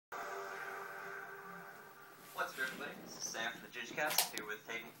everybody. This is Sam from the Gigcast here with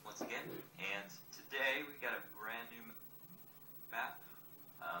Hayden once again, and today we got a brand new map.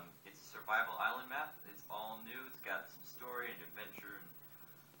 It's a survival island map. It's all new. It's got some story and adventure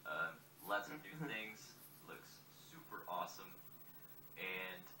and lots of new things. Looks super awesome,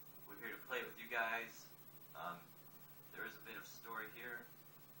 and we're here to play it with you guys. There is a bit of story here,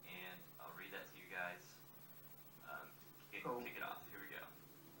 and I'll read that to you guys. Kick it off. Here we go.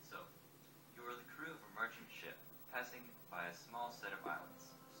 So, you are the crew of a merchant ship passing by a small set of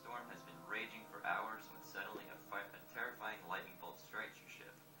islands. The storm has been raging for hours when suddenly a terrifying lightning bolt strikes your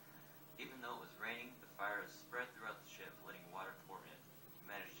ship. Even though it was raining, the fire is spread throughout the ship, letting water pour in. You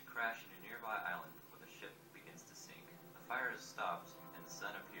manage to crash in a nearby island before the ship begins to sink. The fire is stopped and the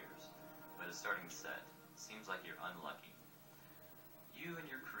sun appears, but is starting to set. Seems like you're unlucky. You and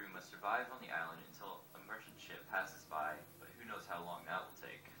your crew must survive on the island until a merchant ship passes by, but who knows how long that will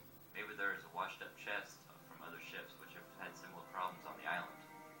take. Maybe there is a washed-up chest from other ships which have had similar problems on the island.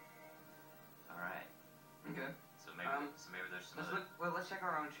 Alright. Okay. So maybe there's some other... Let's check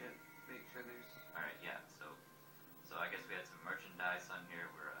our own ship. Make sure there's... Alright, yeah. So I guess we had some merchandise on here.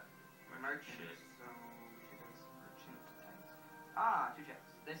 We're merchant. ship. So we should have some merchandise. 2 chests.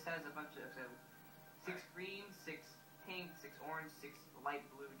 This has a bunch of... So 6 green, 6 pink, 6 orange, 6 light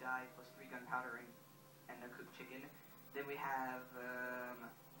blue dye, plus 3 gunpowder and a cooked chicken. Then we have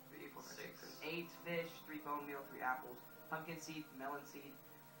 3, 4, 5, 6, 8 fish, 3 bone meal, 3 apples, pumpkin seed, melon seed,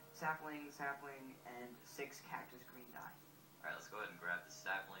 sapling, and 6 cactus green dye. Alright, let's go ahead and grab the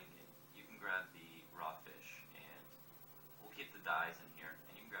sapling, and you can grab the raw fish, and we'll keep the dyes in here,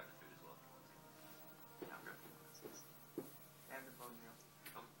 and you can grab the food as well if you want to. I'll grab the food. And the bone meal.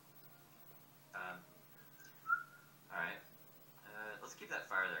 Alright. Let's keep that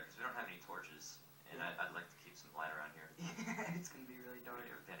fire there, because we don't have any torches, and I'd like to keep some light around here. Yeah, it's gonna be really dark.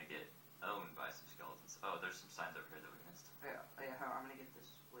 We're gonna get owned by some skeletons. Oh, there's some signs over here that we missed. Yeah, I'm gonna get this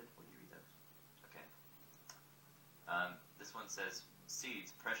wood when you read those. Okay. This one says,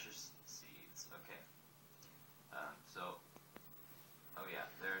 seeds, precious seeds. Okay. Oh yeah,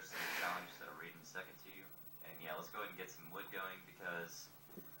 there's some challenges that I'll read in a second to you. And yeah, let's go ahead and get some wood going, because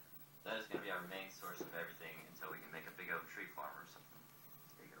that is going to be our main source of everything until we can make a big oak tree farm or something.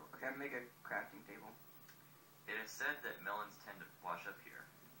 There you go. Okay, I'm gonna make a crafting table. It is said that melons tend to wash up here.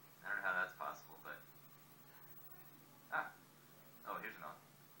 I don't know how that's possible, but... Oh, here's a melon.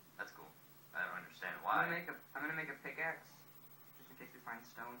 That's cool. I don't understand why. I'm gonna make a pickaxe, just in case we find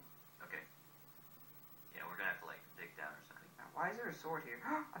stone. Okay. Yeah, we're gonna have to, like, dig down or something. Now, why is there a sword here?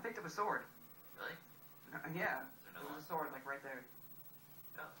 I picked up a sword. Really? Yeah. Is there There no was a sword, like, right there.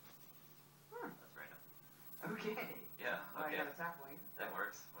 Oh. That's random. Okay. Yeah, Well, okay. I got a sapling. That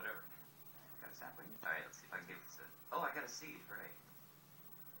works. Whatever. Got a sapling. Alright, let's see if I can give this a... Oh, I got a seed. Hooray.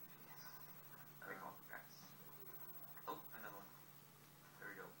 Yes. Very cool. Congrats. Oh, another one. There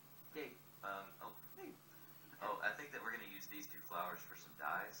we go. Yay. Hey. Oh, I think that we're going to use these 2 flowers for some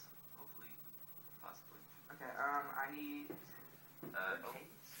dyes. Hopefully. Possibly. Okay, I need some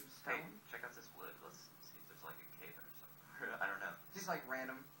Hey, stone. check out this wood. Let's see if there's like a cave in or something. I don't know. Just like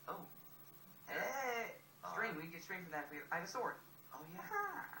random. Oh. Hey! String, we can get string from that. I have a sword. Oh, yeah.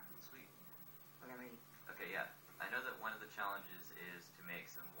 Ah. Sweet. Look at me. Okay, yeah. I know that one of the challenges is to make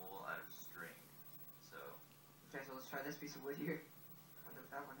some wool out of string. So, Okay, so let's try this piece of wood here. Oh,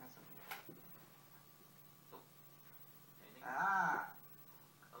 that one has something. anything? Ah!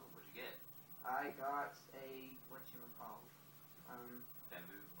 Oh, what'd you get? I got a, whatchamacallit,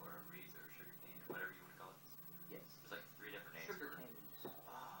 Bamboo or reeds or sugar cane or whatever you want to call it. yes. There's like 3 different names Sugar for it. canes.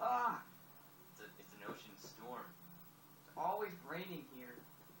 Ah, Ah! it's an ocean storm. It's always raining here.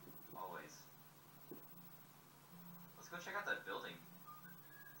 Always. Let's go check out that building.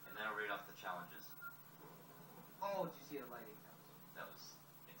 And then I'll read off the challenges. Oh, did you see the lighting? That was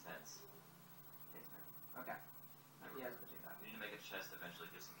intense. It's not. Okay. Yeah, let's go check that. We need to make a chest eventually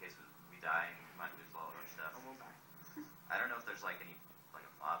just in case we die and we might lose all of our stuff. Oh, we'll die. I don't know if there's like any, like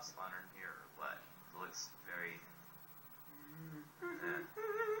a mob spawner in here or what. It looks very...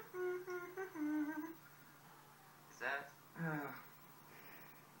 Is that...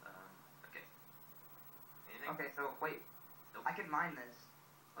 okay. Anything? Okay, so wait. Nope. I can mine this.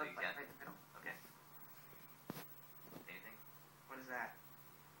 Oh, you Like, can? right in the middle. Okay. Anything? What is that?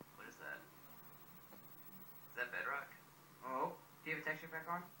 What is that? Is that bedrock? Oh, do you have a texture pack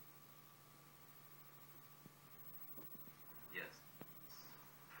on? Yes.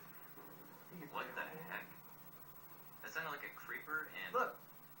 What the heck? That sounded like a creeper and Look.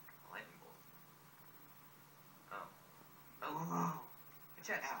 a lightning bolt. Oh. Oh. A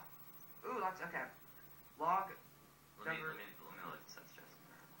chest. Ooh, lots. Okay. Log. Let me look at this chest.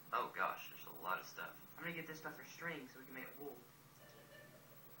 Oh gosh, there's a lot of stuff. I'm gonna get this stuff for string so we can make wool.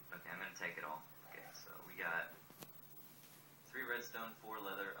 Okay, I'm gonna take it all. Okay, so we got 3 redstone, 4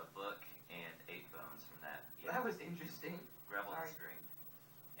 leather, a book, and 8 bones from that. That was interesting. Gravel and Sorry. string.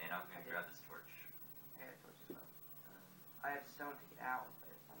 And I'm gonna grab this torch. I got a torch as well. I have stone to get out,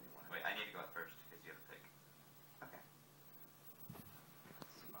 but only one. Wait, I need to go out first because you have a pick. Okay.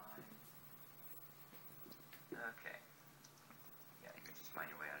 That's fine. Okay. Yeah, you can just find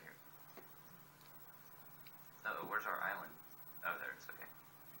your way out of here. Oh, where's our island? Oh, there it is. Okay.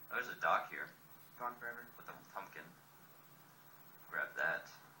 Oh, there's a dock here Gone forever. with a pumpkin. Grab that.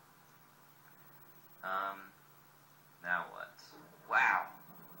 Now what? Wow!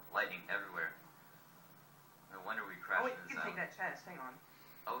 Lightning everywhere. No wonder we crashed Oh wait, in you this can take island. that chest. Hang on.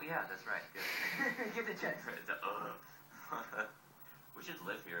 Oh yeah, that's right. Good. Get the chest. We should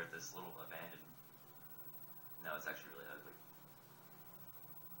live here at this little abandoned. No, it's actually really ugly.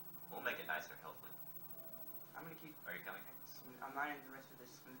 We'll make it nicer, hopefully. I'm gonna keep. Are you coming? I'm mining the rest of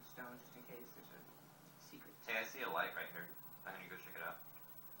this smooth stone just in case there's a secret. Hey, I see a light right here. I'm gonna go check it out.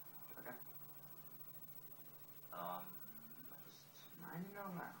 Okay. Just Mining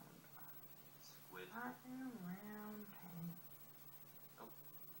around. squid. Mining around.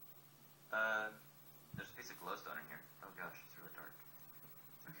 There's a piece of glowstone in here. Oh gosh, it's really dark.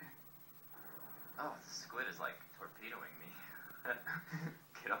 Okay. Oh, the squid is like torpedoing me.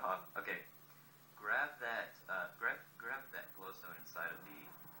 Get off. Okay. Grab that, grab that glowstone inside of the...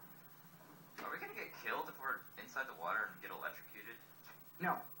 Are we gonna get killed if we're inside the water and get electrocuted?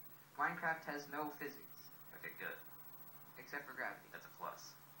 No. Minecraft has no physics. Okay, good. Except for gravity. That's a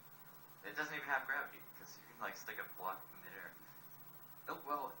plus. It doesn't even have gravity, because you can like stick a block in midair. Oh,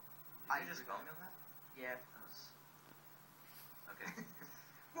 Well, did you just bone meal that? yeah. That was... Okay.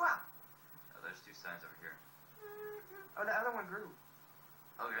 Wow! Oh, there's 2 signs over here. Oh, the other one grew.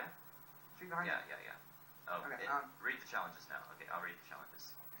 Oh, yeah? Tree behind Yeah, you. yeah, yeah. Oh, Okay, read the challenges now. Okay, I'll read the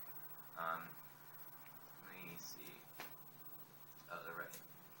challenges. Let me see. Oh, they're right.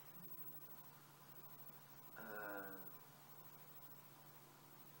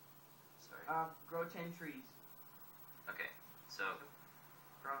 Sorry. Grow 10 trees. Okay, so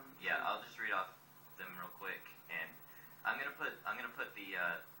From. yeah, I'll just read off them real quick, and I'm gonna put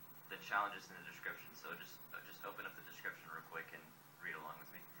the challenges in the description. So just open up the description real quick and read along with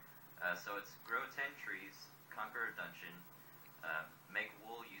me. So it's grow 10 trees, conquer a dungeon, make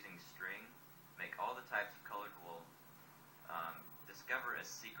wool using string, make all the types of colored wool, discover a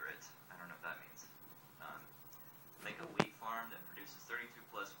secret. I don't know what that means. Make a wheat farm that produces 32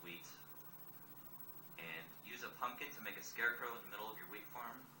 plus wheat, and use a pumpkin to make a scarecrow in the middle of your wheat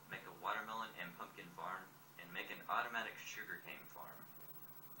farm. Make a watermelon and pumpkin farm, and make an automatic sugarcane farm.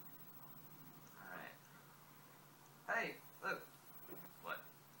 All right. Hey, look. What?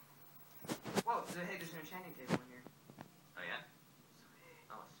 Whoa, hey, there's an enchanting table in here. Oh yeah.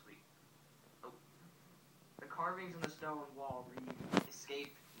 Oh sweet. The carvings on the stone wall read,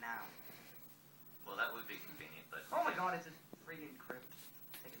 escape now. Well, that would be convenient, but. Oh my god, it's a freaking crypt.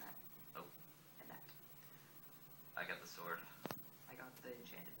 Taking that. Oh. And that. I got the sword, I got the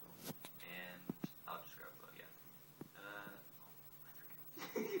enchanted bow. and I'll just grab the yeah.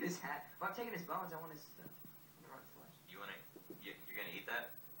 Get his hat. Well, I'm taking his bones. I want his stuff. I want his flesh. You wanna? You're gonna eat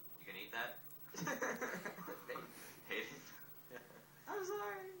that? You gonna eat that? Hate it. I'm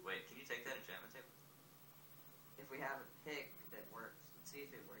sorry. Wait, can you take that enchantment table? If we have a pick that works, let's see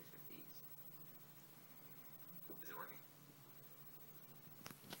if it works with these. Is it working?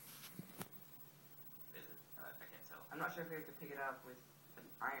 Is it? I can't tell. I'm not sure if we have to pick it up with an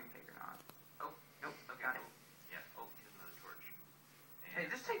iron pick or not. Oh, nope. Okay, Got it. cool. Yeah. Oh, here's another torch. And, Hey,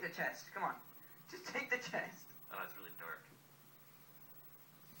 just take the chest. Come on. Just take the chest. oh, it's really dark.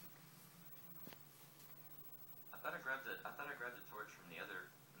 I thought I grabbed the torch from the other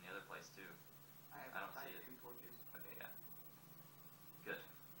place too. I I don't have see it. 2 torches. Okay, yeah. Good.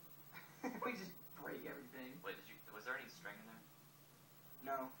 We just break everything. Wait, was there any string in there?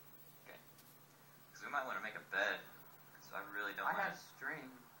 No. Because we might want to make a bed. Because I really don't I want have string.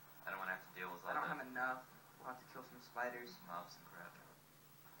 I don't want to have to deal with I all don't the have enough. We'll have to kill some spiders. mobs and crap.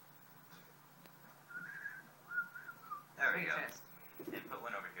 There we Putting go. a chest. And put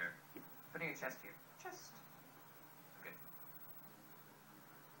one over here. Putting a chest here. Chest. Okay.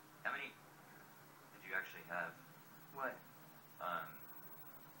 How many did you actually have? What?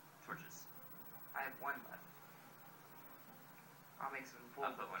 Torches. I have 1 left. I'll make some full.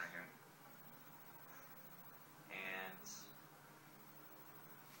 I'll put one right here. And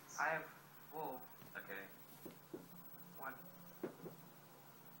I have full. okay. 1.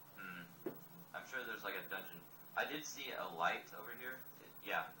 I'm sure there's like a dungeon. I did see a light over here.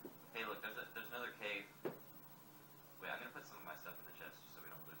 Yeah. Hey, look, there's another cave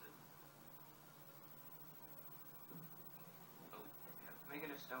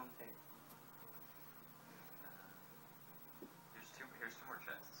stone pick. Here's two more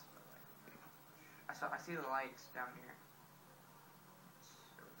chests, by the way. I see the lights down here.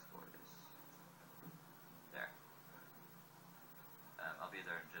 So explore this. There. I'll be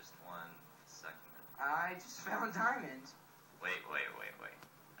there in just 1 second. I just found diamonds. Wait.